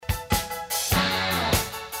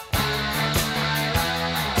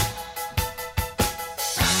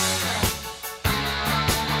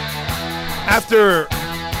After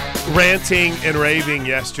ranting and raving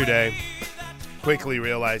yesterday, quickly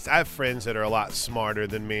realized I have friends that are a lot smarter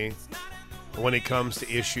than me when it comes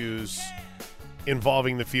to issues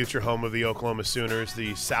involving the future home of the Oklahoma Sooners,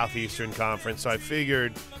 the Southeastern Conference. So I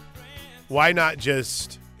figured, why not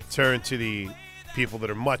just turn to the people that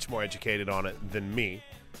are much more educated on it than me?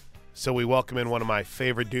 So we welcome in one of my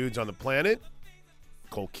favorite dudes on the planet,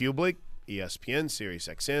 Cole Cubelic, ESPN, Sirius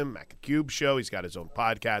XM, Mac and Cube Show. He's got his own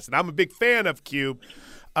podcast, and I'm a big fan of Cube.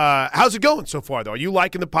 How's it going so far, though? Are you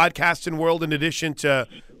liking the podcasting world in addition to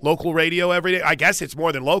local radio every day? I guess it's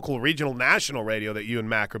more than local, regional, national radio that you and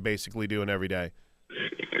Mac are basically doing every day.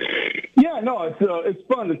 Yeah, no, it's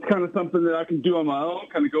fun. It's kind of something that I can do on my own,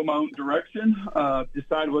 kind of go my own direction,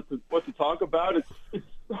 decide what to talk about. It's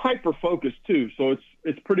hyper focused too, so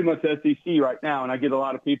it's pretty much SEC right now, and I get a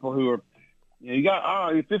lot of people who are,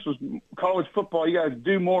 if this was college football, you guys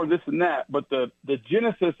do more of this and that. But the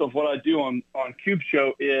genesis of what I do on Cube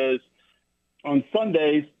Show is on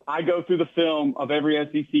Sundays, I go through the film of every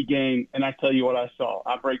SEC game, and I tell you what I saw.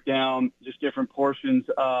 I break down just different portions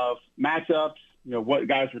of matchups, what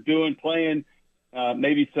guys were doing, playing,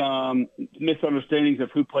 maybe some misunderstandings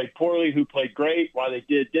of who played poorly, who played great, why they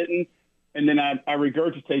didn't. And then I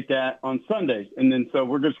regurgitate that on Sundays. And then so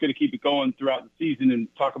we're just going to keep it going throughout the season and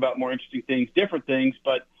talk about more interesting things, different things.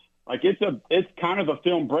 But it's kind of a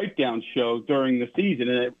film breakdown show during the season,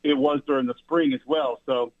 and it was during the spring as well.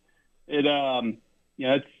 So that's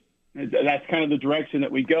kind of the direction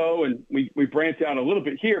that we go, and we branch out a little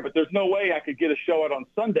bit here. But there's no way I could get a show out on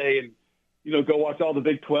Sunday and go watch all the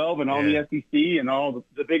Big 12 and all the SEC and all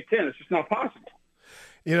the Big 10. It's just not possible.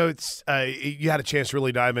 It's you had a chance to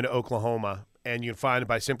really dive into Oklahoma, and you can find it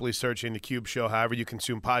by simply searching The Cube Show, however you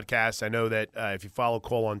consume podcasts. I know that if you follow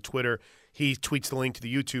Cole on Twitter, he tweets the link to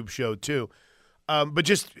the YouTube show too. But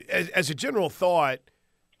just as a general thought,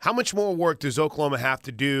 how much more work does Oklahoma have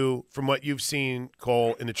to do from what you've seen,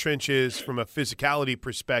 Cole, in the trenches from a physicality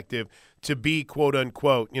perspective to be,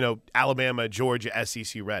 quote-unquote, Alabama, Georgia,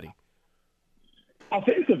 SEC ready?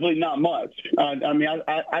 Offensively, not much.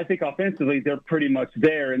 I think offensively they're pretty much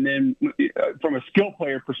there. And then from a skill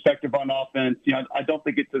player perspective on offense, I don't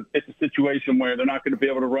think it's a situation where they're not going to be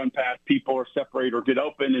able to run past people or separate or get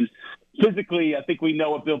open. And physically, I think we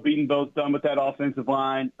know what Bill Bedenbaugh's done with that offensive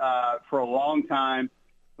line for a long time.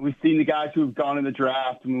 We've seen the guys who have gone in the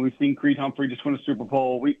draft. We've seen Creed Humphrey just win a Super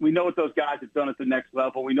Bowl. We know what those guys have done at the next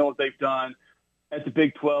level. We know what they've done at the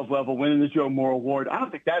Big 12 level, winning the Joe Moore Award. I don't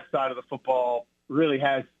think that side of the football really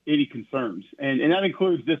has any concerns. And that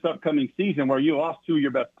includes this upcoming season where you lost two of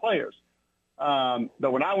your best players.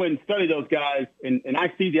 But when I went and studied those guys and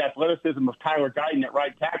I see the athleticism of Tyler Guyton at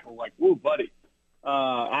right tackle, like, woo, buddy.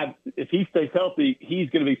 If he stays healthy, he's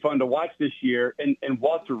going to be fun to watch this year. And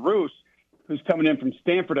Walter Roos, who's coming in from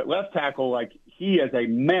Stanford at left tackle, like, he is a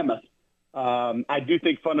mammoth. I do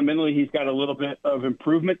think fundamentally he's got a little bit of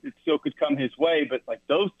improvement that still could come his way, but like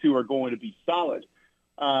those two are going to be solid.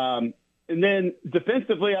 And then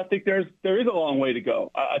defensively, I think there is a long way to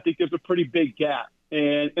go. I think there's a pretty big gap.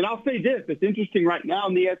 And I'll say this, it's interesting right now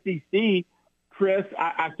in the SEC, Chris,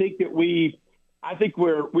 I think that we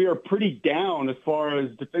are pretty down as far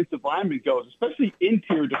as defensive linemen goes, especially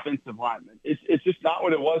interior defensive linemen. It's just not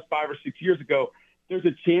what it was 5 or 6 years ago. There's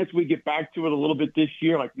a chance we get back to it a little bit this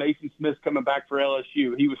year, like Mason Smith's coming back for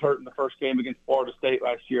LSU. He was hurt in the first game against Florida State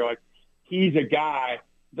last year. Like, he's a guy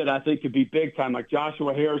that I think could be big time, like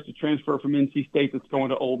Joshua Harris, the transfer from NC State that's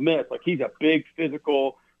going to Ole Miss. Like, he's a big,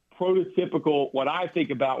 physical, prototypical, what I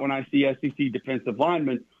think about when I see SEC defensive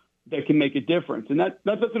linemen that can make a difference. And that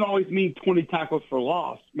doesn't always mean 20 tackles for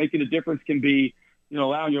loss. Making a difference can be,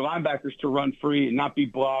 allowing your linebackers to run free and not be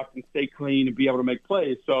blocked and stay clean and be able to make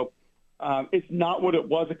plays. So it's not what it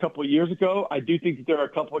was a couple of years ago. I do think that there are a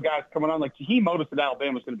couple of guys coming on. Like, Jaheim Otis at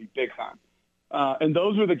Alabama is going to be big time. And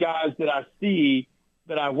those are the guys that I see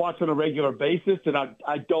that I watch on a regular basis that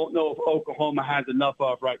I don't know if Oklahoma has enough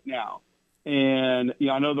of right now. And,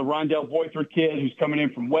 I know the Rondell Boyford kid who's coming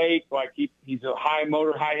in from Wake, like he's a high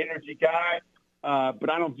motor, high energy guy. But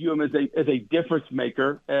I don't view him as a difference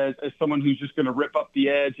maker, as someone who's just going to rip up the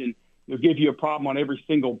edge and give you a problem on every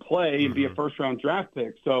single play and be a first-round draft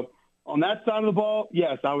pick. So on that side of the ball,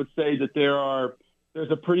 yes, I would say that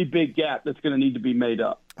there's a pretty big gap that's going to need to be made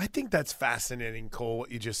up. I think that's fascinating, Cole, what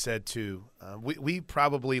you just said, too. We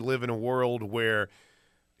probably live in a world where,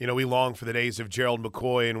 we long for the days of Gerald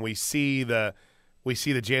McCoy, and we see the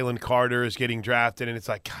Jalen Carters getting drafted, and it's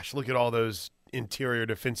like, gosh, look at all those interior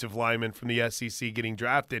defensive linemen from the SEC getting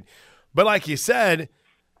drafted. But like you said,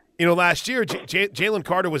 last year, Jalen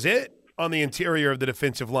Carter was it on the interior of the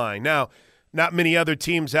defensive line. Now, not many other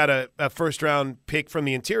teams had a first-round pick from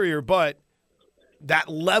the interior, but that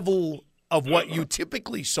level of what you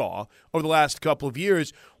typically saw over the last couple of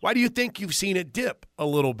years. Why do you think you've seen it dip a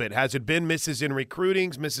little bit? Has it been misses in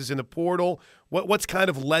recruitings, misses in the portal? What's kind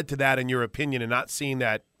of led to that, in your opinion, and not seeing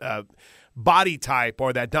that body type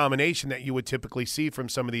or that domination that you would typically see from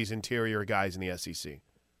some of these interior guys in the SEC?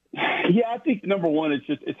 Yeah, I think number one,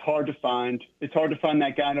 it's hard to find. It's hard to find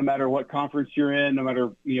that guy no matter what conference you're in, no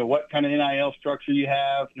matter what kind of NIL structure you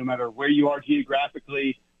have, no matter where you are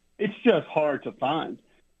geographically. It's just hard to find.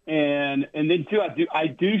 And then too, I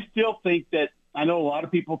do still think that, I know a lot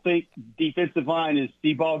of people think defensive line is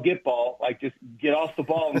see ball, get ball, like just get off the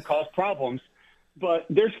ball and cause problems. But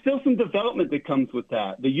there's still some development that comes with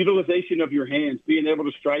that. The utilization of your hands, being able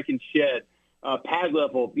to strike and shed, pad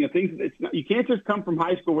level, things. You can't just come from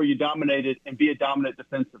high school where you dominated and be a dominant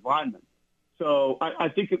defensive lineman. So I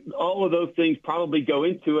think all of those things probably go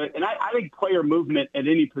into it. And I think player movement at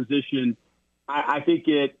any position, I think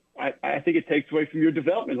it takes away from your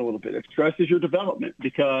development a little bit. It stresses your development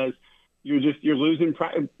because you're losing.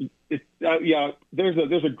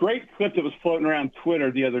 There's a great clip that was floating around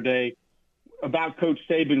Twitter the other day about Coach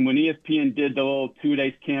Saban when ESPN did the little 2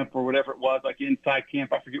 days camp or whatever it was, like inside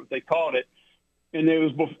camp. I forget what they called it. And it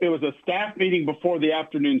was a staff meeting before the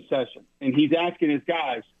afternoon session. And he's asking his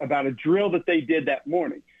guys about a drill that they did that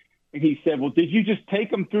morning. And he said, well, did you just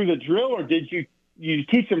take them through the drill, or did you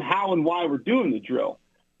teach them how and why we're doing the drill?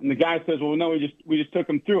 And the guy says, well, no, we just took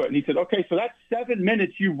them through it. And he said, okay, so that's 7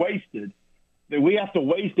 minutes you wasted that we have to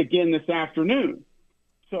waste again this afternoon.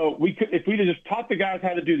 So if we just taught the guys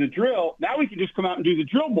how to do the drill, now we can just come out and do the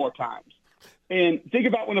drill more times. And think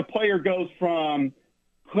about when a player goes from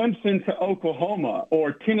Clemson to Oklahoma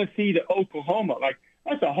or Tennessee to Oklahoma. Like,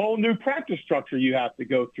 that's a whole new practice structure you have to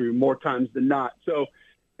go through more times than not. So,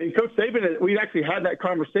 and Coach Saban, we actually had that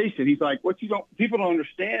conversation. He's like, people don't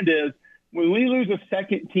understand is when we lose a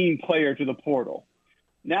second-team player to the portal,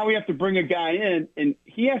 now we have to bring a guy in, and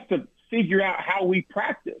he has to figure out how we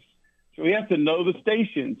practice. So he has to know the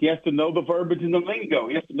stations. He has to know the verbiage and the lingo.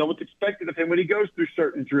 He has to know what's expected of him when he goes through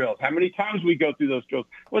certain drills, how many times we go through those drills.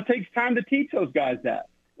 Well, it takes time to teach those guys that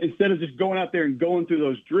instead of just going out there and going through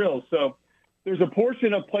those drills. So there's a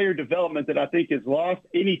portion of player development that I think is lost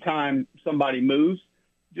anytime somebody moves,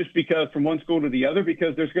 just because from one school to the other,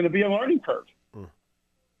 because there's going to be a learning curve.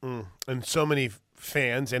 And so many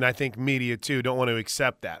fans, and I think media too, don't want to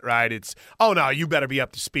accept that, right? It's, oh, no, you better be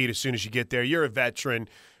up to speed as soon as you get there. You're a veteran.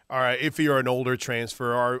 All right, if you're an older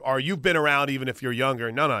transfer, or you've been around even if you're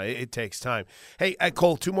younger. No, it takes time. Hey,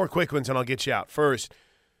 Cole, 2 more quick ones, and I'll get you out. First,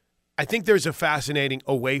 I think there's a fascinating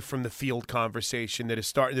away from the field conversation that is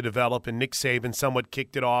starting to develop, and Nick Saban somewhat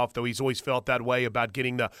kicked it off, though he's always felt that way about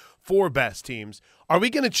getting the 4 best teams. Are we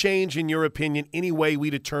going to change, in your opinion, any way we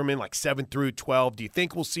determine like 7 through 12? Do you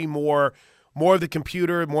think we'll see more of the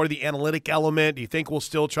computer, more of the analytic element? Do you think we'll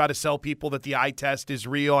still try to sell people that the eye test is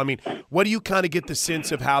real? I mean, what do you kind of get the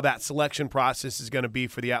sense of how that selection process is going to be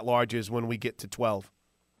for the at-larges when we get to 12?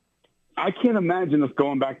 I can't imagine us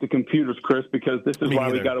going back to computers, Chris, because this is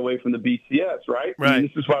why we got away from the BCS, right? Right. I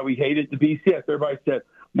mean, this is why we hated the BCS. Everybody said,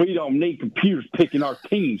 we don't need computers picking our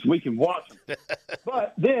teams. We can watch them.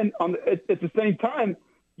 But then at the same time,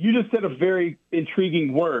 you just said a very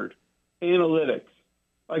intriguing word, analytics.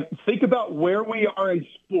 Like, think about where we are in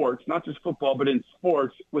sports, not just football, but in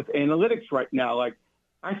sports with analytics right now. Like,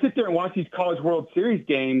 I sit there and watch these College World Series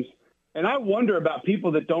games, and I wonder about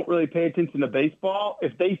people that don't really pay attention to baseball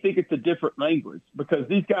if they think it's a different language, because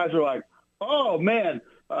these guys are like, oh, man,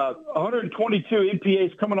 122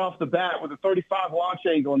 MPAs coming off the bat with a 35 launch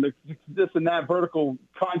angle and this and that vertical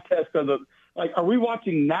contest. Like, are we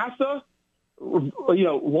watching NASA,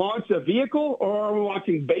 launch a vehicle, or are we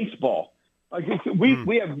watching baseball? Like,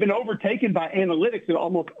 we have been overtaken by analytics in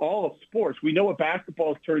almost all of sports. We know what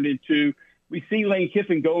basketball has turned into. We see Lane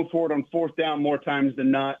Kiffin go for it on 4th down more times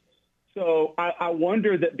than not. So I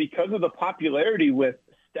wonder that because of the popularity with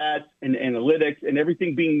stats and analytics and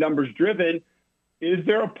everything being numbers driven, is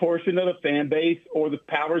there a portion of the fan base or the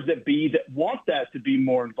powers that be that want that to be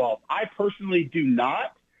more involved? I personally do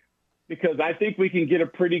not, because I think we can get a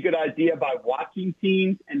pretty good idea by watching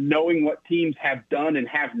teams and knowing what teams have done and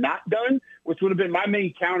have not done, which would have been my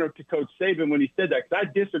main counter to Coach Saban when he said that, because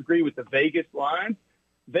I disagree with the Vegas lines.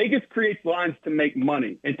 Vegas creates lines to make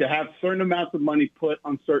money and to have certain amounts of money put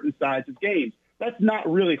on certain sides of games. That's not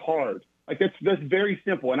really hard. Like, that's very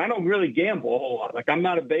simple. And I don't really gamble a whole lot. Like, I'm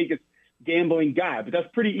not a Vegas gambling guy, but that's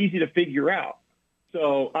pretty easy to figure out.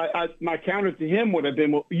 So my counter to him would have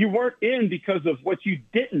been, well, you weren't in because of what you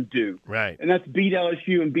didn't do. Right. And that's beat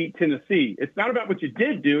LSU and beat Tennessee. It's not about what you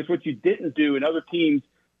did do. It's what you didn't do, and other teams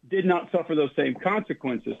did not suffer those same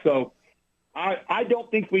consequences. So I don't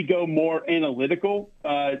think we go more analytical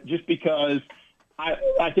just because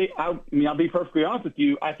I think, I'll be perfectly honest with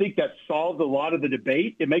you, I think that solves a lot of the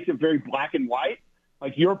debate. It makes it very black and white.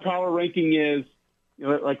 Like your power ranking is,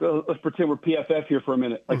 like let's pretend we're PFF here for a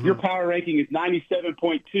minute. Like your power ranking is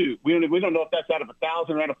 97.2. We don't know if that's out of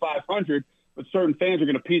 1,000 or out of 500, but certain fans are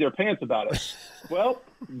going to pee their pants about it. Well,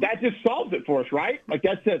 that just solves it for us, right? Like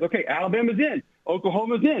that says, okay, Alabama's in,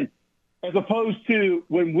 Oklahoma's in, as opposed to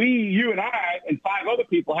when you and I and 5 other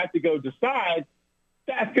people have to go decide.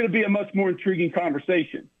 That's going to be a much more intriguing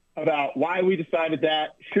conversation about why we decided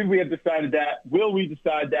that, should we have decided that, will we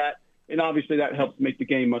decide that, and obviously that helps make the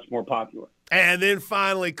game much more popular. And then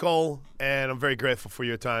finally, Cole, and I'm very grateful for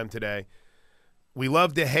your time today, we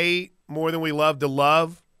love to hate more than we love to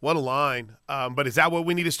love. What a line. But is that what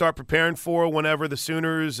we need to start preparing for whenever the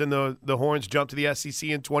Sooners and the Horns jump to the SEC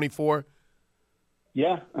in 24?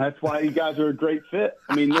 Yeah, that's why you guys are a great fit.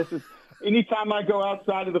 I mean, this is – anytime I go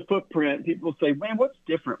outside of the footprint, people say, man, what's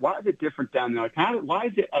different? Why is it different down there? Like, why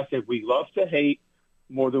is it – I said, we love to hate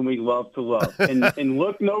more than we love to love. And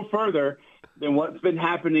look no further than what's been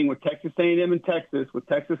happening with Texas A&M and Texas, with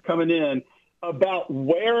Texas coming in, about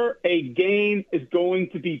where a game is going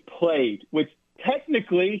to be played, which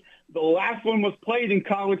technically the last one was played in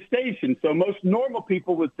College Station. So most normal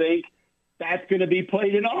people would think that's going to be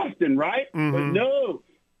played in Austin, right? Mm-hmm. But no,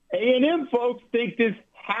 A&M folks think this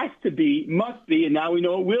has to be, must be, and now we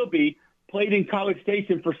know it will be, played in College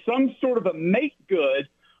Station for some sort of a make-good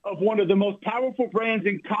of one of the most powerful brands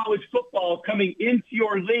in college football coming into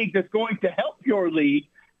your league that's going to help your league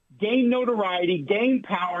gain notoriety, gain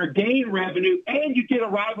power, gain revenue, and you get a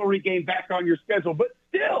rivalry game back on your schedule. But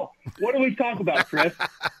still, what do we talk about, Chris?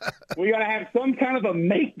 We got to have some kind of a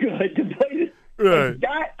make-good to play this. Right. Like,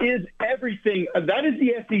 that is everything. That is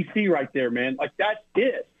the SEC right there, man. Like, that's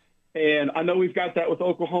it. And I know we've got that with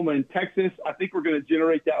Oklahoma and Texas. I think we're going to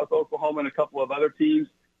generate that with Oklahoma and a couple of other teams.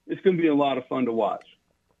 It's going to be a lot of fun to watch.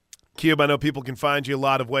 Cube, I know people can find you a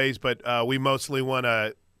lot of ways, but we mostly want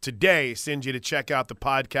to today send you to check out the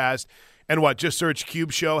podcast. And just search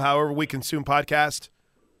Cube Show however we consume podcast?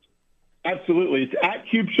 Absolutely. It's at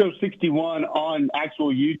Cube Show 61 on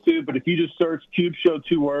actual YouTube. But if you just search Cube Show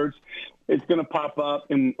 2 words, it's going to pop up.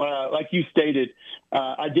 And like you stated,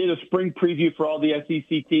 I did a spring preview for all the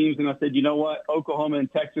SEC teams, and I said, you know what? Oklahoma and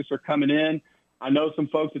Texas are coming in. I know some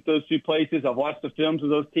folks at those 2 places. I've watched the films of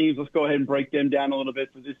those teams. Let's go ahead and break them down a little bit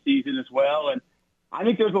for this season as well. And I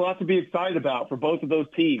think there's a lot to be excited about for both of those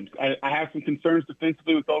teams. I have some concerns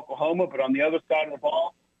defensively with Oklahoma, but on the other side of the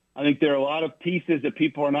ball, I think there are a lot of pieces that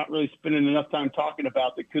people are not really spending enough time talking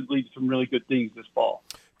about that could lead to some really good things this fall.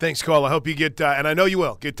 Thanks, Cole. I hope you get, and I know you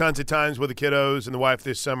will, get tons of times with the kiddos and the wife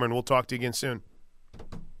this summer, and we'll talk to you again soon.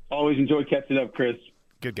 Always enjoy catching up, Chris.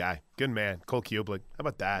 Good guy. Good man. Cole Cubelic. How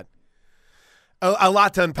about that? A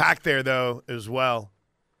lot to unpack there, though, as well.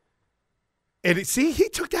 And he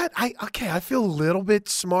took that. I feel a little bit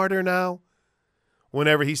smarter now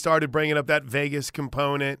whenever he started bringing up that Vegas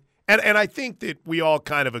component. And I think that we all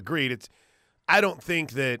kind of agreed. I don't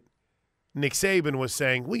think that Nick Saban was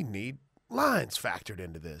saying we need lines factored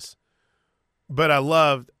into this. But I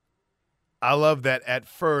love that at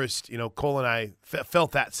first, Cole and I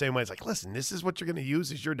felt that same way. It's like, listen, this is what you're going to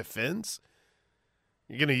use as your defense?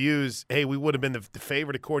 You're going to use, hey, we would have been the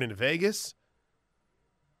favorite according to Vegas?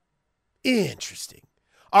 Interesting.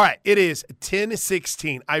 All right, it is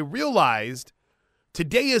 10:16. I realized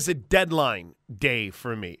today is a deadline day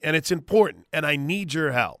for me, and it's important, and I need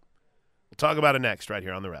your help. We'll talk about it next right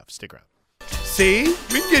here on The Ref. Stick around. See?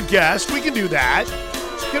 We can get guests. We can do that.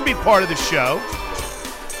 It's going to be part of the show.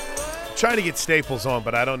 I'm trying to get Staples on,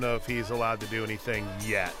 but I don't know if he's allowed to do anything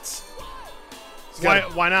yet.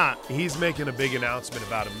 Why not? He's making a big announcement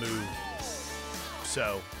about a move.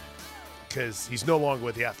 So, because he's no longer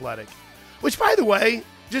with The Athletic. Which, by the way,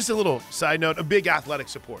 just a little side note, a big Athletic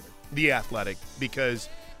supporter. The Athletic, because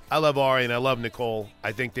I love Ari and I love Nicole.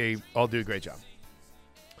 I think they all do a great job.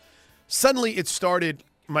 Suddenly it started,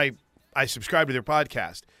 I subscribed to their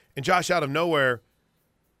podcast, and Josh, out of nowhere,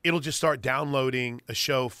 it'll just start downloading a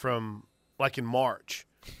show from like in March.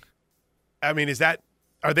 I mean,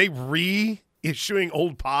 are they reissuing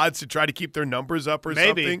old pods to try to keep their numbers up or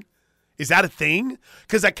something? Is that a thing?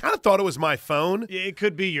 Because I kind of thought it was my phone. Yeah, it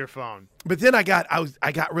could be your phone. But then I got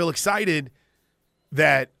real excited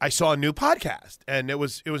that I saw a new podcast, and it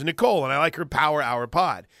was Nicole, and I like her Power Hour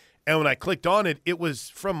pod. And when I clicked on it, it was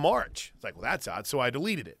from March. It's like, well, that's odd, so I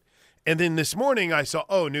deleted it. And then this morning I saw,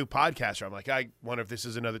 new podcaster. I'm like, I wonder if this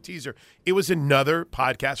is another teaser. It was another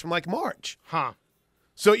podcast from like March. Huh.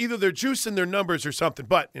 So either they're juicing their numbers or something,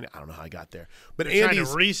 but I don't know how I got there. But They're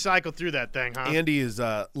Andy's trying to recycle through that thing, huh? Andy is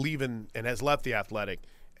leaving and has left the Athletic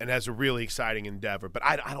and has a really exciting endeavor. But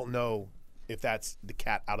I don't know if that's the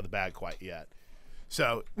cat out of the bag quite yet.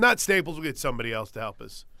 So not Staples. We'll get somebody else to help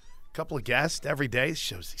us. A couple of guests every day.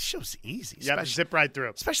 Show's easy. Yep, zip right through.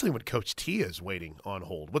 Especially when Coach T is waiting on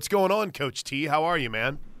hold. What's going on, Coach T? How are you,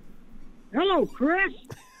 man? Hello, Chris.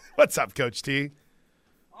 What's up, Coach T?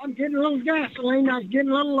 I'm getting a little gasoline. I was getting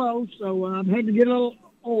a little low, so I had to get a little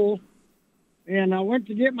oil. And I went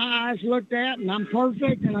to get my eyes looked at, and I'm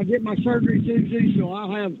perfect, and I get my surgery Tuesday, so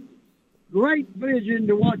I'll have great vision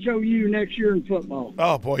to watch OU next year in football.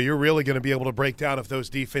 Oh, boy, you're really going to be able to break down if those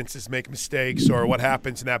defenses make mistakes or what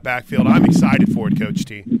happens in that backfield. I'm excited for it, Coach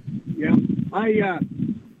T. Yeah.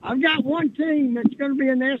 I've got one team that's going to be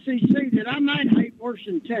in the SEC that I might hate worse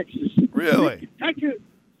than Texas. Really? Take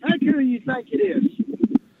who you think it is.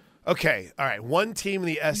 Okay, all right. One team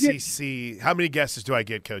in the SEC. How many guesses do I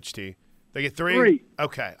get, Coach T? They get three? Three.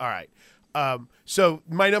 Okay, all right. So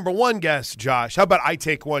my number one guess, Josh, how about I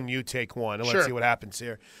take one, you take one, and let's see what happens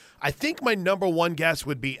here. I think my number one guess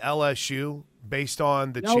would be LSU based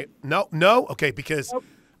on the No? Okay, because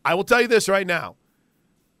I will tell you this right now.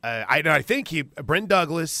 I think Brent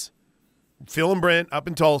Douglas, Phil and Brent up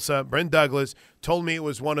in Tulsa, Brent Douglas told me it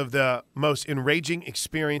was one of the most enraging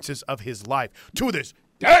experiences of his life. To this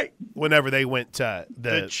day, whenever they went to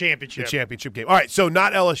the championship game. All right, so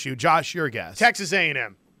not LSU. Josh, your guess. Texas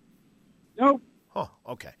A&M. Nope. Oh,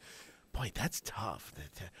 okay. Boy, that's tough.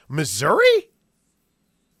 Missouri?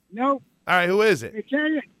 Nope. All right, who is it?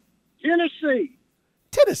 Tennessee.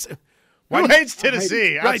 Tennessee. Who hates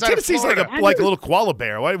Tennessee? Right, Tennessee's like a little koala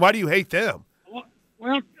bear. Why do you hate them?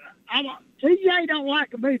 Well, TJ don't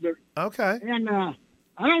like him either. Okay. And I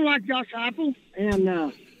don't like Josh Heupel.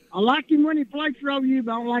 And I liked him when he played for OU,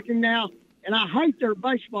 but I don't like him now. And I hate their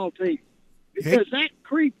baseball team because that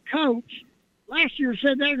creep coach last year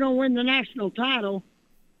said they're going to win the national title.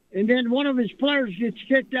 And then one of his players gets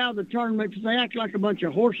kicked out of the tournament because they act like a bunch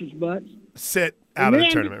of horses' butts. Sit out of the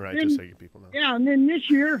tournament, right, just so you people know. Yeah, and then this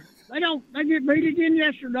year, they get beat again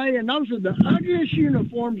yesterday, and those are the ugliest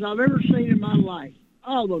uniforms I've ever seen in my life.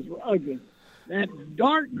 Oh, those were ugly. That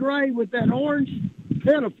dark gray with that orange,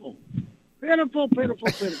 pitiful. Pitiful, pitiful,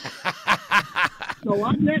 pitiful. So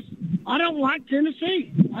I don't like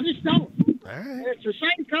Tennessee. I just don't. All right. It's the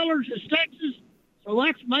same colors as Texas, so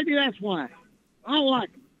maybe that's why. I don't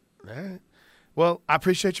like them. All right. Well, I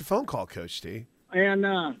appreciate your phone call, Coach T. And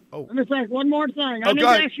let me think one more thing. I need to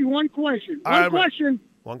ask you one question.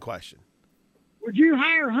 One question. Would you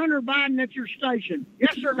hire Hunter Biden at your station?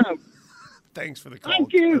 Yes or no? Thanks for the call,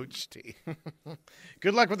 Thank you. Coach T.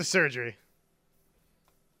 Good luck with the surgery.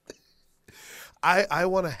 I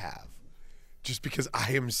want to have, just because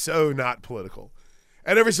I am so not political.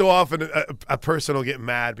 And every so often a person will get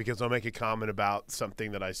mad because I'll make a comment about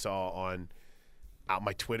something that I saw on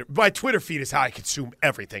my Twitter. My Twitter feed is how I consume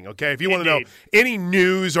everything, okay? If you want to know any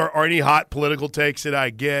news or any hot political takes that I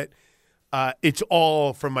get, it's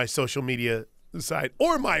all from my social media site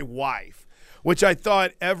or my wife, which I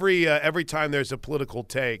thought every time there's a political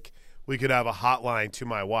take, we could have a hotline to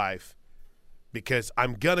my wife, because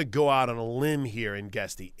I'm going to go out on a limb here and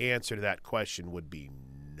guess the answer to that question would be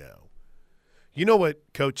no. You know what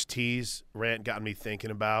Coach T's rant got me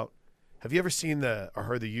thinking about? Have you ever seen or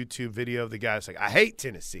heard the YouTube video of the guy that's like, I hate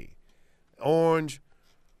Tennessee. Orange,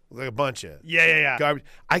 like a bunch of garbage.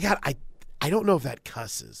 I don't know if that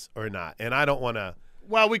cusses or not, and I don't want to.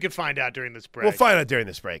 Well, we could find out during this break. We'll find out during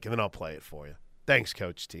this break, and then I'll play it for you. Thanks,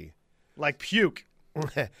 Coach T. Like puke.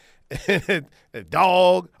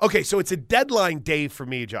 Dog. Okay, so it's a deadline day for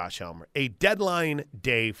me, Josh Helmer. A deadline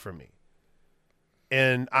day for me.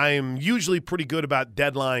 And I am usually pretty good about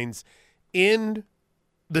deadlines in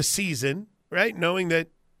the season, right? Knowing that,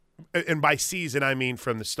 and by season I mean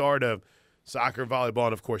from the start of soccer, volleyball,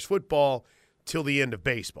 and of course football till the end of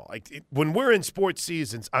baseball. When we're in sports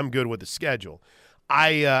seasons, I'm good with the schedule.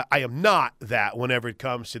 I am not that whenever it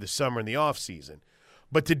comes to the summer and the off season.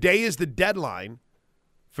 But today is the deadline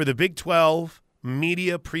for the Big 12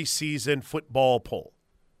 media preseason football poll.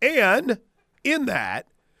 And in that,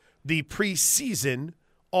 the preseason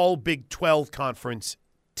all Big 12 conference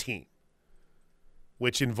team,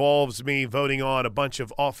 which involves me voting on a bunch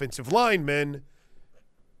of offensive linemen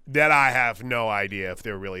that I have no idea if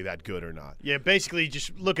they're really that good or not. Yeah, basically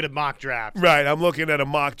just look at a mock draft. Right, I'm looking at a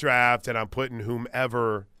mock draft, and I'm putting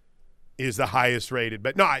whomever is the highest rated.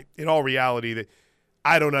 But no, in all reality, that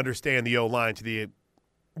I don't understand the O-line to the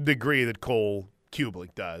degree that Cole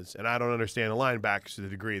Cubelic does, and I don't understand the linebackers to the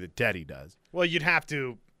degree that Teddy does. Well, you'd have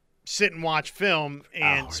to sit and watch film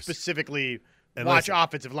and specifically And watch listen,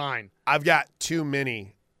 offensive line. I've got too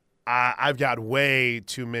many. I've got way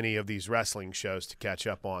too many of these wrestling shows to catch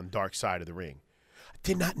up on. Dark Side of the Ring. I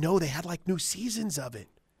did not know they had like new seasons of it.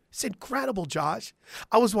 It's incredible, Josh.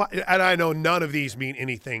 And I know none of these mean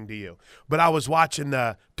anything to you, but I was watching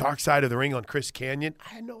the Dark Side of the Ring on Chris Canyon.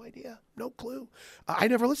 I had no idea, no clue. I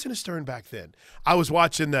never listened to Stern back then. I was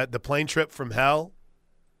watching the Plane Trip from Hell.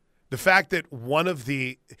 The fact that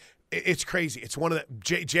it's crazy. It's one of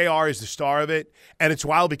the JR is the star of it, and it's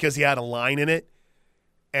wild because he had a line in it,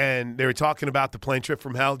 and they were talking about the Plane Trip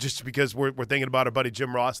from Hell just because we're thinking about our buddy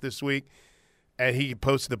Jim Ross this week. And he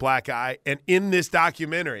posted the black eye. And in this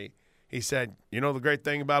documentary, he said, you know the great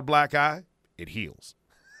thing about black eye? It heals.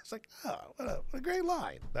 It's like, oh, what a great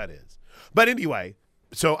line that is. But anyway,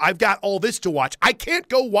 so I've got all this to watch. I can't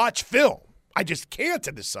go watch film. I just can't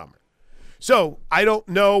in the summer. So I don't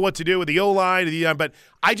know what to do with the O-line, but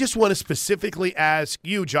I just want to specifically ask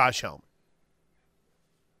you, Josh Helm,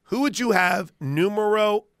 who would you have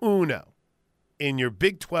numero uno in your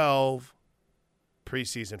Big 12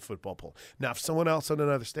 preseason football poll? Now, if someone else on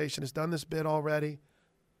another station has done this bit already,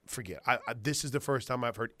 forget. This is the first time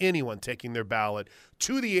I've heard anyone taking their ballot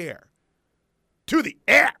to the air,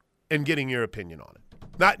 and getting your opinion on it.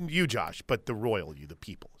 Not you, Josh, but the royal you, the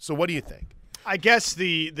people. So what do you think? I guess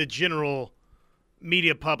the general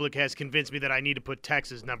media public has convinced me that I need to put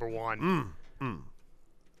Texas number one.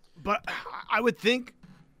 But I would think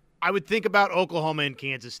about Oklahoma and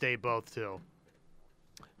Kansas State both too.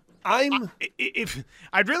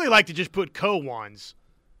 I'd really like to just put co-ones,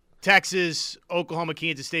 Texas, Oklahoma,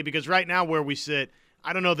 Kansas State, because right now where we sit,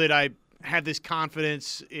 I don't know that I have this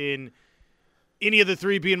confidence in any of the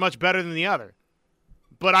three being much better than the other.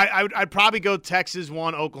 But I'd probably go Texas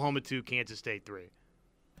 1, Oklahoma 2, Kansas State 3.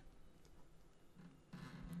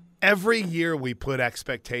 Every year we put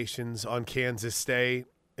expectations on Kansas State.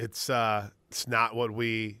 It's not what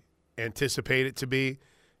we anticipate it to be.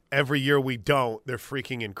 Every year we don't. They're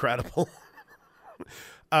freaking incredible.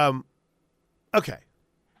 Okay.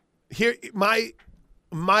 Here, my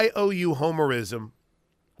OU homerism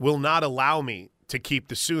will not allow me to keep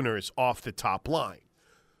the Sooners off the top line.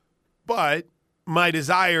 But my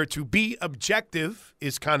desire to be objective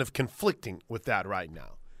is kind of conflicting with that right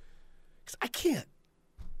now. Because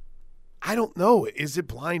I don't know. Is it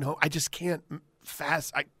blind hope? I just can't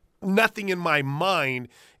nothing in my mind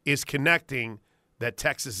is connecting that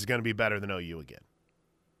Texas is going to be better than OU again.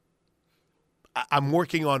 I'm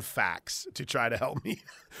working on facts to try to help me.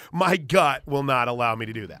 My gut will not allow me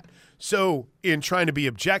to do that. So in trying to be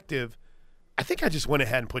objective, I think I just went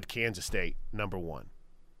ahead and put Kansas State number one.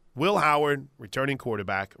 Will Howard, returning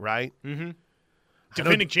quarterback, right? Mm-hmm.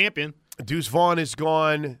 Defending champion. Deuce Vaughn is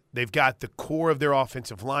gone. They've got the core of their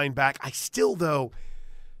offensive line back. I still, though,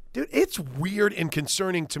 dude, it's weird and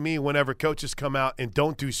concerning to me whenever coaches come out and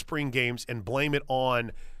don't do spring games and blame it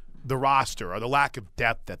on the roster or the lack of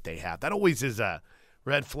depth that they have. That always is a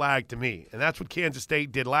red flag to me. And that's what Kansas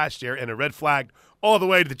State did last year, and a red flag all the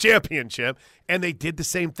way to the championship. And they did the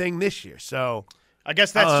same thing this year. So I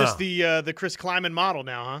guess that's just the Chris Kleiman model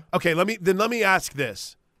now, huh? Okay, let me ask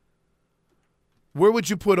this. Where would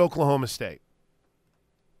you put Oklahoma State?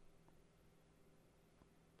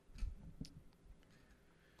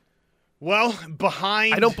 Well,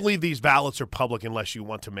 behind – I don't believe these ballots are public unless you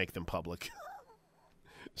want to make them public.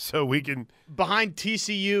 So we can – behind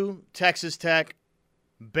TCU, Texas Tech,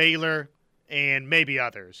 Baylor, and maybe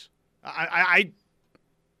others.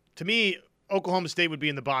 To me, Oklahoma State would be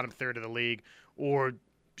in the bottom third of the league, or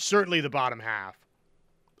certainly the bottom half.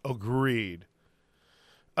 Agreed.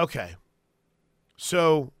 Okay.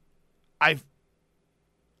 So I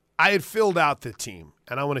had filled out the team,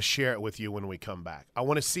 and I want to share it with you when we come back. I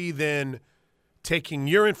want to see then taking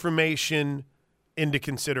your information into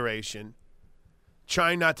consideration,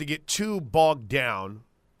 trying not to get too bogged down,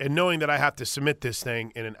 and knowing that I have to submit this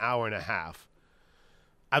thing in an hour and a half.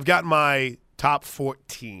 I've got my top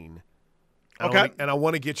 14. Okay. And I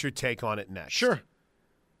want to get your take on it next. Sure.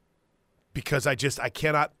 Because I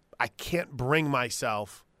can't bring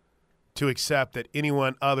myself to accept that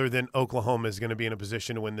anyone other than Oklahoma is going to be in a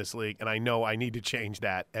position to win this league, and I know I need to change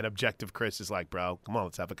that. And Objective Chris is like, bro, come on,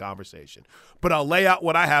 let's have a conversation. But I'll lay out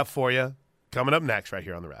what I have for you coming up next right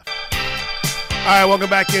here on The Ref. All right, welcome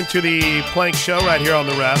back into the Plank Show right here on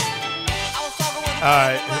The Ref.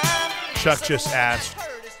 Chuck just asked,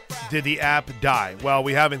 did the app die? Well,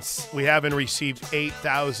 we haven't received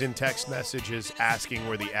 8,000 text messages asking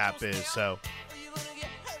where the app is, so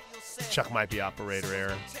Chuck might be operator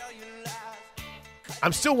error.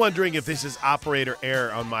 I'm still wondering if this is operator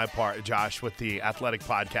error on my part, Josh, with the Athletic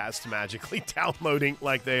Podcast magically downloading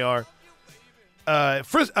like they are.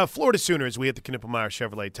 Florida Sooners, we hit the Knippelmeyer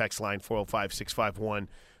Chevrolet text line,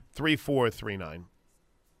 405-651-3439.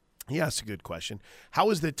 He asks a good question. How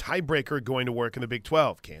is the tiebreaker going to work in the Big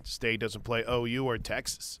 12? Kansas State doesn't play OU or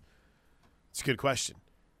Texas. It's a good question.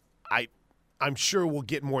 I'm sure we'll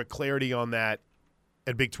get more clarity on that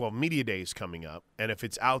at Big 12 Media Days coming up. And if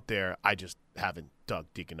it's out there, I just haven't dug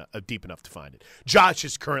deep enough to find it. Josh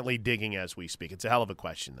is currently digging as we speak. It's a hell of a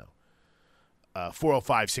question, though.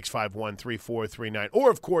 405-651-3439.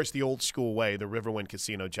 Or, of course, the old school way, the Riverwind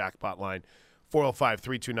Casino jackpot line,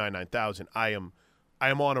 405-329-9000. I am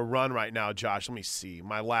on a run right now, Josh. Let me see.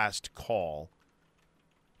 My last call.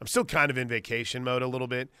 I'm still kind of in vacation mode a little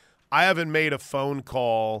bit. I haven't made a phone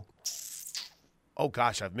call. Oh,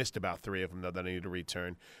 gosh, I've missed about 3 of them, though, that I need to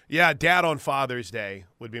return. Yeah, Dad on Father's Day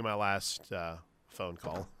would be my last phone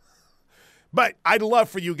call. But I'd love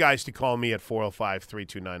for you guys to call me at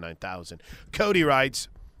 405-329-9000. Cody writes,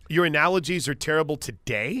 your analogies are terrible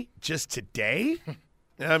today? Just today?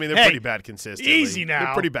 I mean, they're pretty bad consistently. Easy now.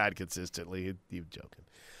 They're pretty bad consistently. You're joking.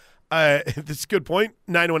 This is a good point.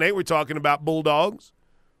 918, we're talking about Bulldogs.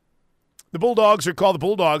 The Bulldogs are called the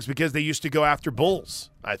Bulldogs because they used to go after bulls,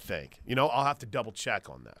 I think. I'll have to double-check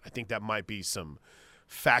on that. I think that might be some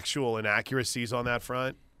factual inaccuracies on that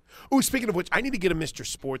front. Oh, speaking of which, I need to get a Mr.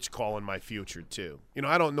 Sports call in my future, too.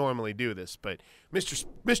 I don't normally do this, but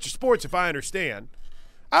Mr. Sports, if I understand,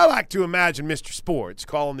 I like to imagine Mr. Sports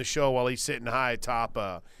calling the show while he's sitting high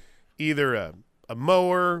atop either a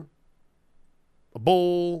mower, a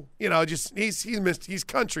bull, he's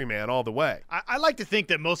country man all the way. I like to think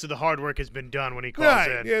that most of the hard work has been done when he calls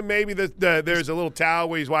in. Yeah, maybe there's a little towel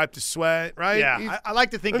where he's wiped his sweat, right? Yeah, I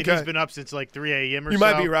like to think that he's been up since like 3 a.m. or so. You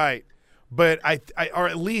might be right. But or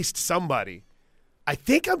at least somebody. I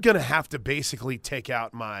think I'm going to have to basically take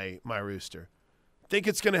out my rooster. I think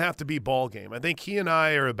it's going to have to be ball game. I think he and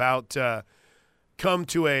I are about to come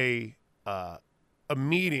to a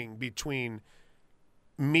meeting between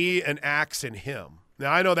me and Axe and him.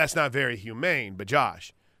 Now, I know that's not very humane, but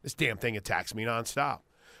Josh, this damn thing attacks me nonstop.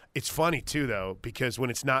 It's funny, too, though, because when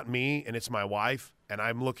it's not me and it's my wife and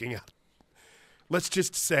I'm looking at, let's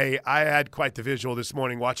just say I had quite the visual this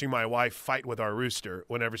morning watching my wife fight with our rooster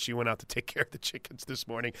whenever she went out to take care of the chickens this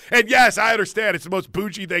morning. And, yes, I understand it's the most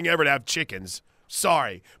bougie thing ever to have chickens.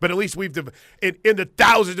 Sorry. But at least we've in the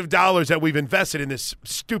thousands of dollars that we've invested in this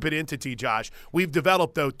stupid entity, Josh, we've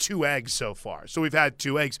developed, though, 2 eggs so far. So we've had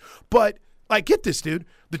 2 eggs. But, get this, dude.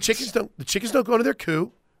 The chickens don't go into their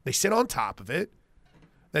coop. They sit on top of it.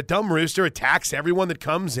 That dumb rooster attacks everyone that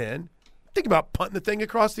comes in. Think about punting the thing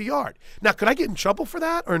across the yard. Now, could I get in trouble for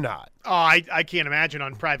that or not? Oh, I can't imagine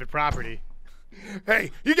on private property.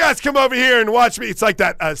 Hey, you guys come over here and watch me. It's like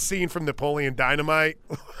that scene from Napoleon Dynamite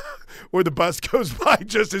where the bus goes by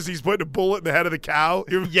just as he's putting a bullet in the head of the cow.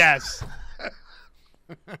 Yes.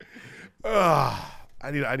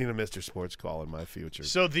 I need a Mr. Sports call in my future.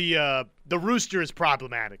 So the rooster is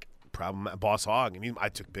problematic. Boss Hog. I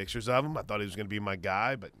took pictures of him. I thought he was going to be my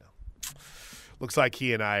guy, but no. Looks like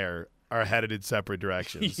he and I are headed in separate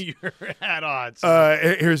directions. You're at odds.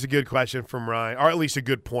 Here's a good question from Ryan, or at least a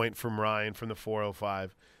good point from Ryan from the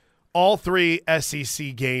 405. All 3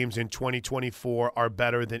 SEC games in 2024 are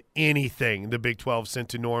better than anything the Big 12 sent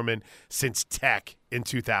to Norman since Tech in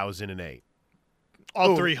 2008.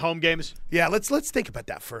 All 3 home games? Yeah, let's think about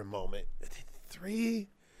that for a moment. 3?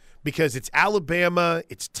 Because it's Alabama,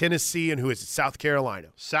 it's Tennessee, and who is it? South Carolina.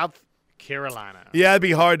 South Carolina. Yeah, it'd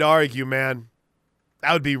be hard to argue, man.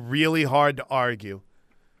 That would be really hard to argue.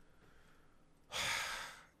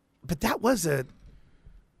 But that was a...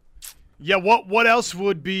 Yeah, what else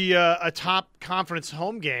would be a top conference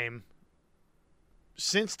home game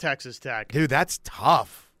since Texas Tech? Dude, that's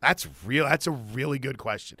tough. That's a really good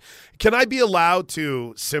question. Can I be allowed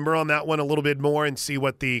to simmer on that one a little bit more and see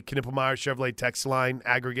what the Knippelmeyer Chevrolet text line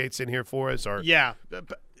aggregates in here for us? Or yeah.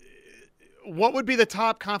 What would be the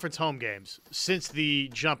top conference home games since the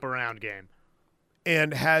jump around game?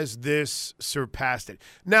 And has this surpassed it?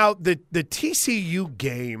 Now, the TCU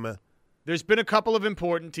game... There's been a couple of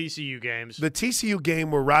important TCU games. The TCU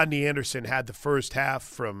game where Rodney Anderson had the first half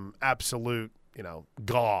from absolute,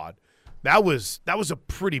 God. That was a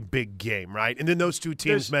pretty big game, right? And then those 2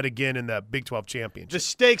 teams met again in the Big 12 championship. The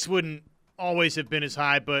stakes wouldn't always have been as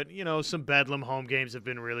high, but, some Bedlam home games have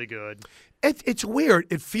been really good. It's weird.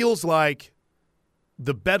 It feels like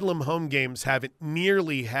the Bedlam home games haven't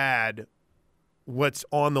nearly had what's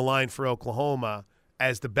on the line for Oklahoma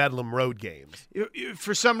as the Bedlam road games.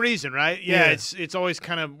 For some reason, right? Yeah. It's always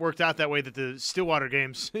kind of worked out that way that the Stillwater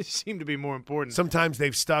games seem to be more important. Sometimes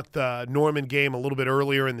they've stuck the Norman game a little bit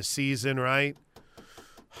earlier in the season, right?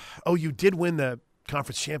 Oh, you did win the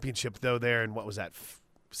conference championship, though, there. And what was that?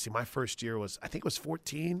 My first year was, I think it was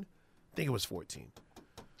 14. I think it was 14.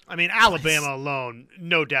 I mean, Alabama alone,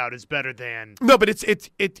 no doubt, is better than. No, but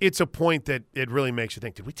it's a point that it really makes you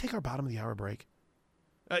think. Did we take our bottom of the hour break?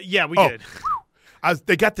 Yeah, we did.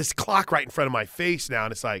 They got this clock right in front of my face now,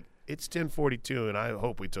 and it's like it's 10:42, and I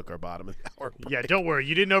hope we took our bottom of the hour break. Yeah, don't worry,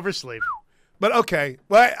 you didn't oversleep. But okay,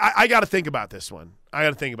 well, I got to think about this one. I got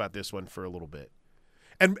to think about this one for a little bit,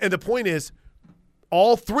 and the point is,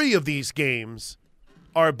 all three of these games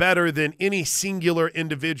are better than any singular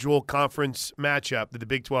individual conference matchup that the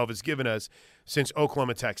Big 12 has given us since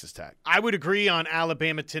Oklahoma, Texas Tech. I would agree on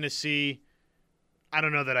Alabama, Tennessee. I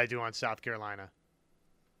don't know that I do on South Carolina.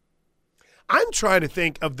 I'm trying to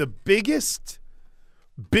think of the biggest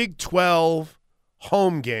Big 12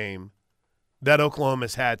 home game that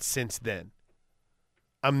Oklahoma's had since then.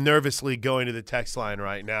 I'm nervously going to the text line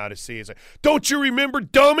right now to see. It's like, don't you remember,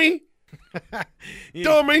 dummy?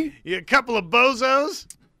 Dummy. You a couple of bozos?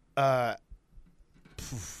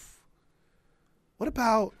 What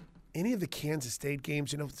about any of the Kansas State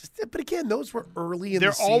games? But again, those were early in They're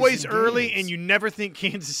the season. They're always early, games. and you never think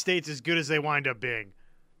Kansas State's as good as they wind up being.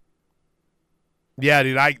 Yeah,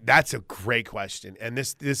 dude, that's a great question. And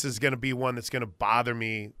this is going to be one that's going to bother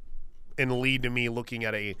me and lead to me looking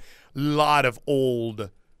at a lot of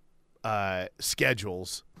old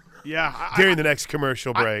schedules. Yeah, during the next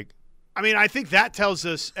commercial break. I mean, I think that tells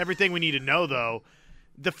us everything we need to know, though.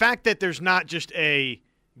 The fact that there's not just a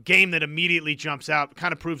game that immediately jumps out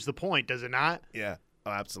kind of proves the point, does it not? Yeah,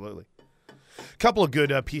 absolutely. A couple of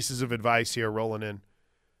good pieces of advice here rolling in.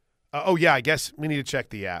 I guess we need to check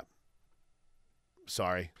the app.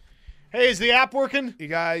 Sorry. Hey, is the app working? You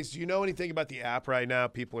guys, do you know anything about the app right now?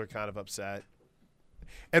 People are kind of upset.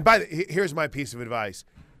 And here's my piece of advice.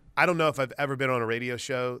 I don't know if I've ever been on a radio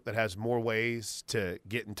show that has more ways to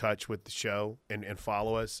get in touch with the show and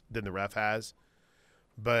follow us than the Ref has.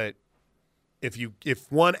 But if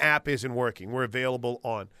one app isn't working, we're available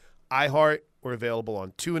on iHeart, we're available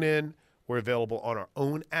on TuneIn, we're available on our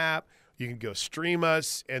own app. You can go stream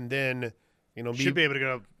us, and then should be able to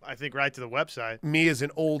go, I think, right to the website. Me as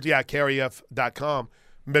an old KREF.com.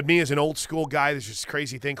 But me as an old school guy, there's this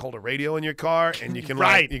crazy thing called a radio in your car, and you can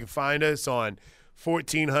you can find us on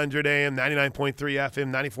 1400 AM, 99.3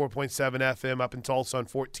 FM, 94.7 FM up in Tulsa on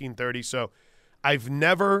 1430. So I've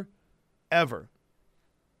never, ever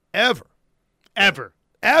had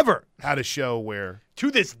a show where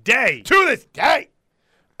to this day.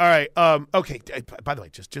 All right. Okay. By the way,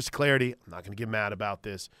 just clarity. I'm not going to get mad about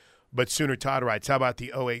this, but Sooner Todd writes, how about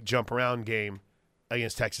the 08 jump around game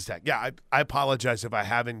against Texas Tech? Yeah, I apologize if I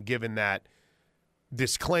haven't given that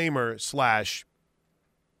disclaimer /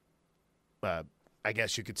 I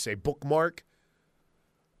guess you could say bookmark,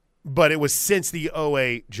 but it was since the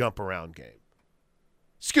 08 jump around game.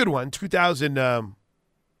 It's a good one. 2000.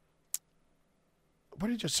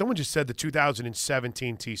 Someone just said the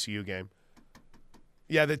 2017 TCU game.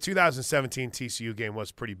 Yeah, the 2017 TCU game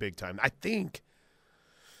was pretty big time. I think.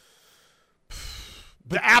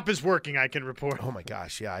 The app is working, I can report. Oh, my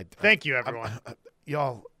gosh, yeah. Thank you, everyone.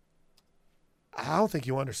 Y'all, I don't think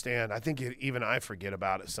you understand. I think even I forget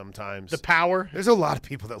about it sometimes. The power? There's a lot of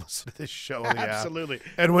people that listen to this show. Absolutely.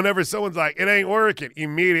 And whenever someone's like, it ain't working,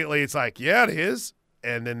 immediately it's like, yeah, it is.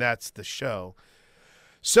 And then that's the show.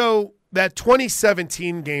 So that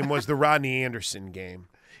 2017 game was the Rodney Anderson game.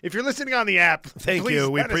 If you're listening on the app, thank you.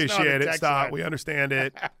 We appreciate it. Stop. We understand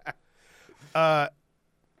it. But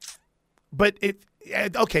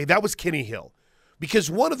that was Kenny Hill. Because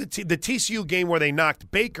one of the TCU game where they knocked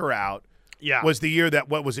Baker out was the year that,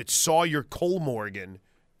 Sawyer Cole-Morgan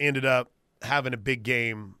ended up having a big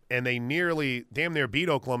game, and they damn near beat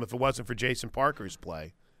Oklahoma if it wasn't for Jason Parker's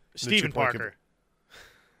play. Stephen Parker.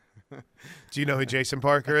 Do you know who Jason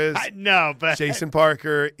Parker is? No, but Jason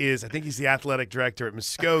Parker is, I think he's the athletic director at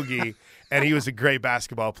Muskogee, and he was a great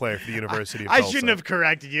basketball player for the University of Tulsa. I shouldn't have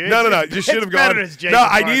corrected you. No. You should have gone. No,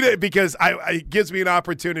 I need it because it gives me an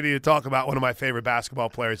opportunity to talk about one of my favorite basketball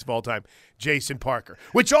players of all time, Jason Parker,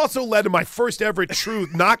 which also led to my first ever true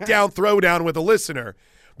knockdown throwdown with a listener,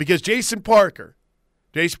 because Jason Parker,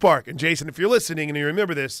 and Jason, if you're listening and you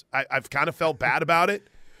remember this, I've kind of felt bad about it.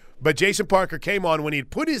 But Jason Parker came on when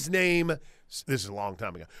he'd put his name, this is a long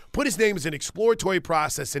time ago, put his name as an exploratory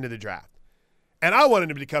process into the draft. And I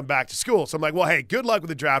wanted him to come back to school. So I'm like, well, hey, good luck with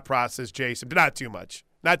the draft process, Jason, but not too much.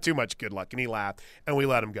 Not too much good luck. And he laughed, and we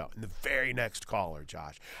let him go. And the very next caller,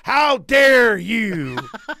 Josh, how dare you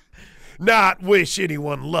not wish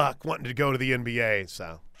anyone luck wanting to go to the NBA?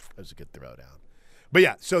 So that was a good throwdown. But,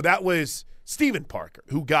 yeah, so that was Stephen Parker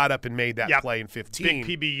who got up and made that play in 15.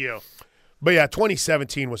 Big PBU. But yeah,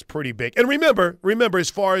 2017 was pretty big. And remember, as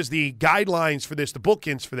far as the guidelines for this, the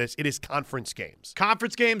bookends for this, it is conference games.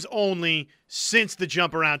 Conference games only since the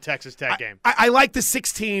jump around Texas Tech game. I like the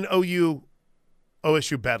 16 OU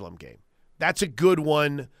OSU Bedlam game. That's a good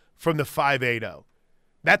one from the 580.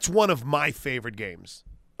 That's one of my favorite games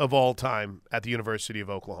of all time at the University of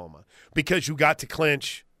Oklahoma because you got to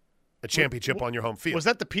clinch a championship on your home field. Was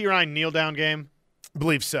that the P. Ryan kneel-down game? I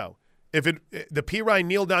believe so. The P. Ryan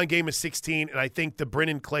kneel-down game is 16, and I think the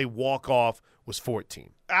Brennan Clay walk-off was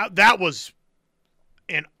 14. That was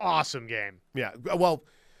an awesome game. Yeah, well,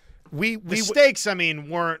 the stakes,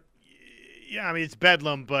 weren't – yeah, it's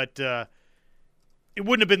Bedlam, but it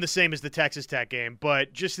wouldn't have been the same as the Texas Tech game.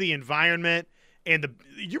 But just the environment and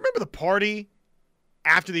you remember the party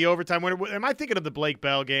after the overtime winner? Am I thinking of the Blake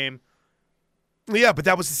Bell game? Yeah, but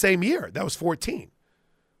that was the same year. That was 14,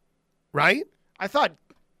 right? I thought –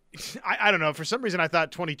 I don't know. For some reason, I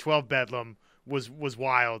thought 2012 Bedlam was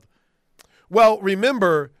wild. Well,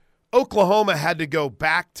 remember, Oklahoma had to go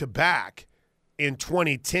back-to-back in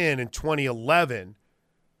 2010 and 2011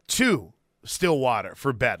 to Stillwater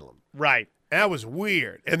for Bedlam. Right. That was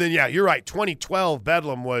weird. And then, yeah, you're right. 2012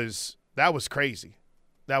 Bedlam was crazy.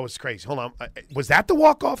 That was crazy. Hold on. Was that the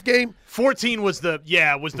walk-off game? 14 was the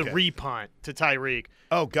repunt to Tyreek.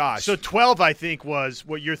 Oh, gosh. So 12, I think, was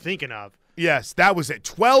what you're thinking of. Yes, that was it.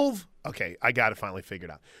 12. Okay, I got it finally figured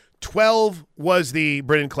out. 12 was the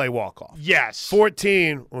Brennan Clay walk-off. Yes.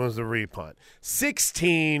 14 was the repunt.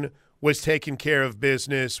 16 was taking care of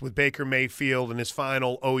business with Baker Mayfield in his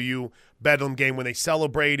final OU Bedlam game when they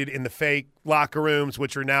celebrated in the fake locker rooms,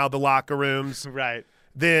 which are now the locker rooms. Right.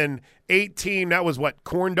 Then 18, that was what,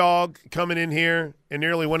 Corn Dog coming in here and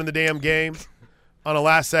nearly winning the damn game on a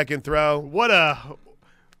last-second throw. What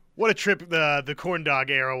a trip the Corn Dog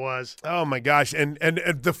era was. Oh, my gosh. And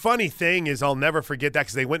the funny thing is I'll never forget that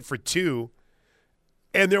because they went for 2,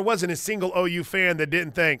 and there wasn't a single OU fan that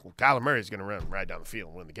didn't think, well, Kyler Murray's going to run right down the field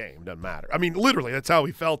and win the game. It doesn't matter. Literally, that's how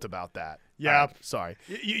we felt about that. Yeah. Sorry.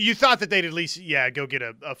 You thought that they'd at least, go get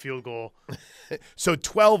a field goal. So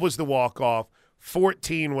 12 was the walk-off.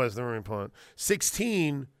 14 was the repunt.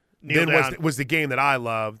 16 was the game that I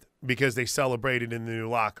loved because they celebrated in the new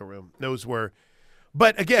locker room. Those were –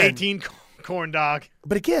 but again – 18 Corn Dog.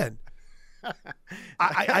 But again –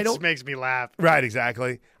 I don't – This makes me laugh. Right,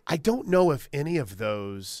 exactly. I don't know if any of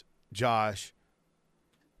those, Josh,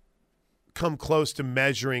 come close to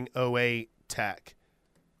measuring 08 Tech,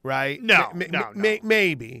 right? No.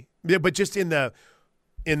 Maybe. Yeah, but just in the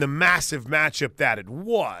massive matchup that it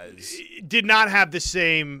was. It did not have the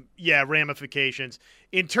same, ramifications.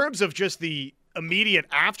 In terms of just the immediate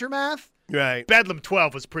aftermath, right. Bedlam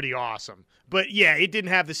 12 was pretty awesome. But, it didn't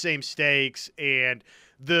have the same stakes, and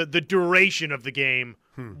the duration of the game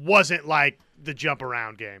wasn't like the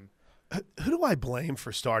jump-around game. Who do I blame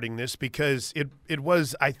for starting this? Because it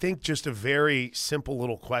was, I think, just a very simple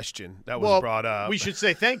little question that was brought up. We should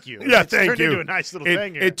say thank you. Yeah, it's thank turned you. Into a nice little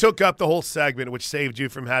thing here. It took up the whole segment, which saved you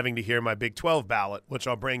from having to hear my Big 12 ballot, which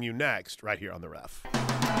I'll bring you next right here on The Ref. All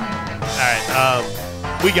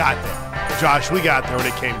right, we got there. Josh, we got there when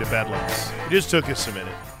it came to Bedlams. It just took us a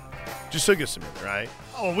minute. Right?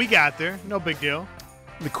 Oh, we got there. No big deal.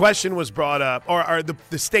 The question was brought up, or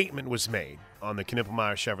the statement was made on the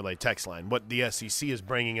Knippelmeyer Chevrolet text line. What the SEC is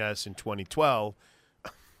bringing us in 2012,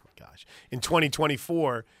 in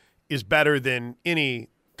 2024 is better than any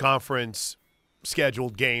conference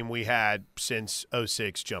scheduled game we had since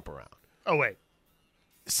 06 jump around. Oh, wait.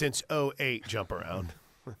 Since 08 jump around.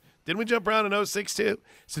 Didn't we jump around in 06 too?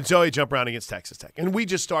 Since 08 jump around against Texas Tech. And we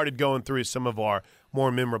just started going through some of our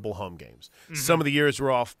more memorable home games. Mm-hmm. Some of the years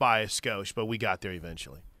were off by a skosh, but we got there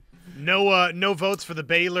eventually. No votes for the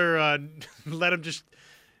Baylor. Let them just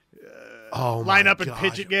line up and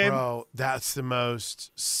pitch it game. Bro, that's the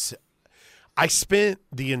most. I spent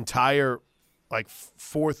the entire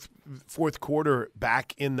fourth quarter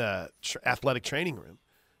back in the athletic training room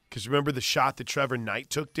because remember the shot that Trevor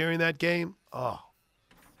Knight took during that game. Oh,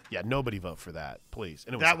 yeah. Nobody vote for that, please.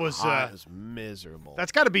 And it was miserable.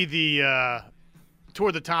 That's got to be the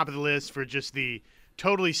toward the top of the list for just the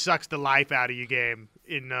totally sucks the life out of you game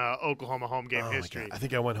in Oklahoma home game history. I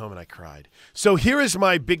think I went home and I cried. So here is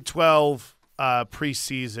my Big 12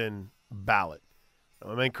 preseason ballot.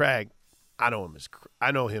 My man Craig, I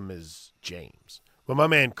know him as James, but my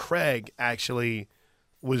man Craig actually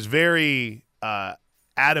was very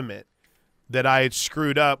adamant that I had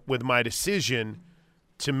screwed up with my decision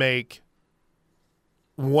to make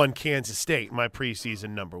one Kansas State my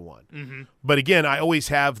preseason number one. Mm-hmm. But again, I always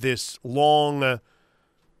have this long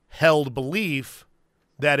held belief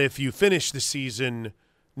that if you finish the season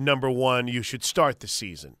number one, you should start the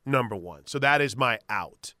season, number one. So that is my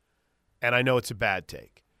out. And I know it's a bad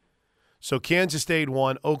take. So Kansas State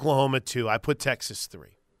 1, Oklahoma 2. I put Texas 3.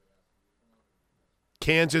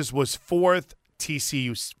 Kansas was 4th,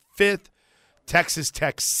 TCU 5th, Texas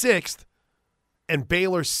Tech 6th, and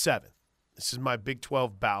Baylor 7th. This is my Big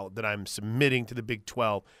 12 ballot that I'm submitting to the Big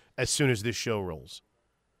 12 as soon as this show rolls.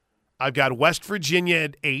 I've got West Virginia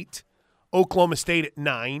at 8, Oklahoma State at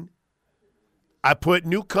 9. I put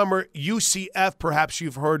newcomer UCF, perhaps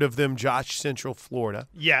you've heard of them, Josh, Central Florida.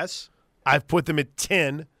 Yes. I've put them at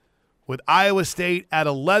 10, with Iowa State at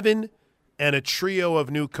 11, and a trio of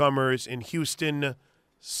newcomers in Houston,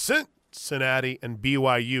 Cincinnati, and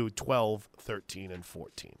BYU 12, 13, and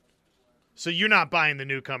 14. So you're not buying the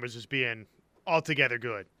newcomers as being altogether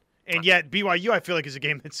good. And yet BYU, I feel like, is a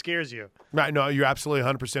game that scares you. Right. No, you're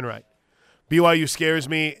absolutely 100% right. BYU scares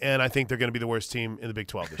me, and I think they're going to be the worst team in the Big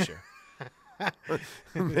 12 this year.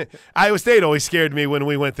 Iowa State always scared me when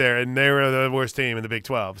we went there, and they were the worst team in the Big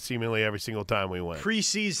 12 seemingly every single time we went.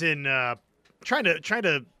 Preseason, trying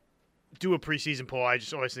to do a preseason poll, I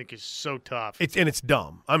just always think is so tough. It's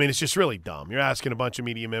dumb. I mean, it's just really dumb. You're asking a bunch of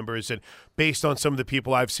media members, and based on some of the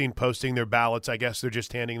people I've seen posting their ballots, I guess they're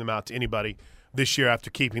just handing them out to anybody this year after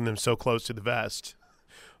keeping them so close to the vest.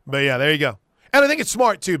 But, yeah, there you go. And I think it's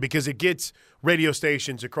smart, too, because it gets radio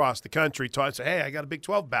stations across the country to say, hey, I got a Big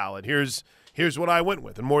 12 ballot. Here's what I went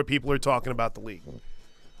with. And more people are talking about the league.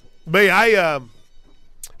 But, yeah,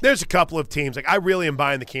 there's a couple of teams. Like, I really am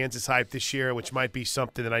buying the Kansas hype this year, which might be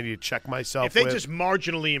something that I need to check myself with. If they just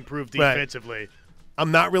marginally improve defensively. Right.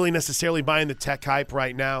 I'm not really necessarily buying the Tech hype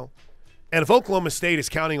right now. And if Oklahoma State is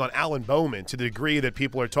counting on Alan Bowman to the degree that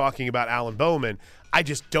people are talking about Alan Bowman, I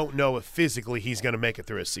just don't know if physically he's going to make it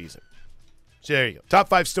through a season. So there you go. Top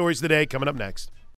 5 stories of the day coming up next.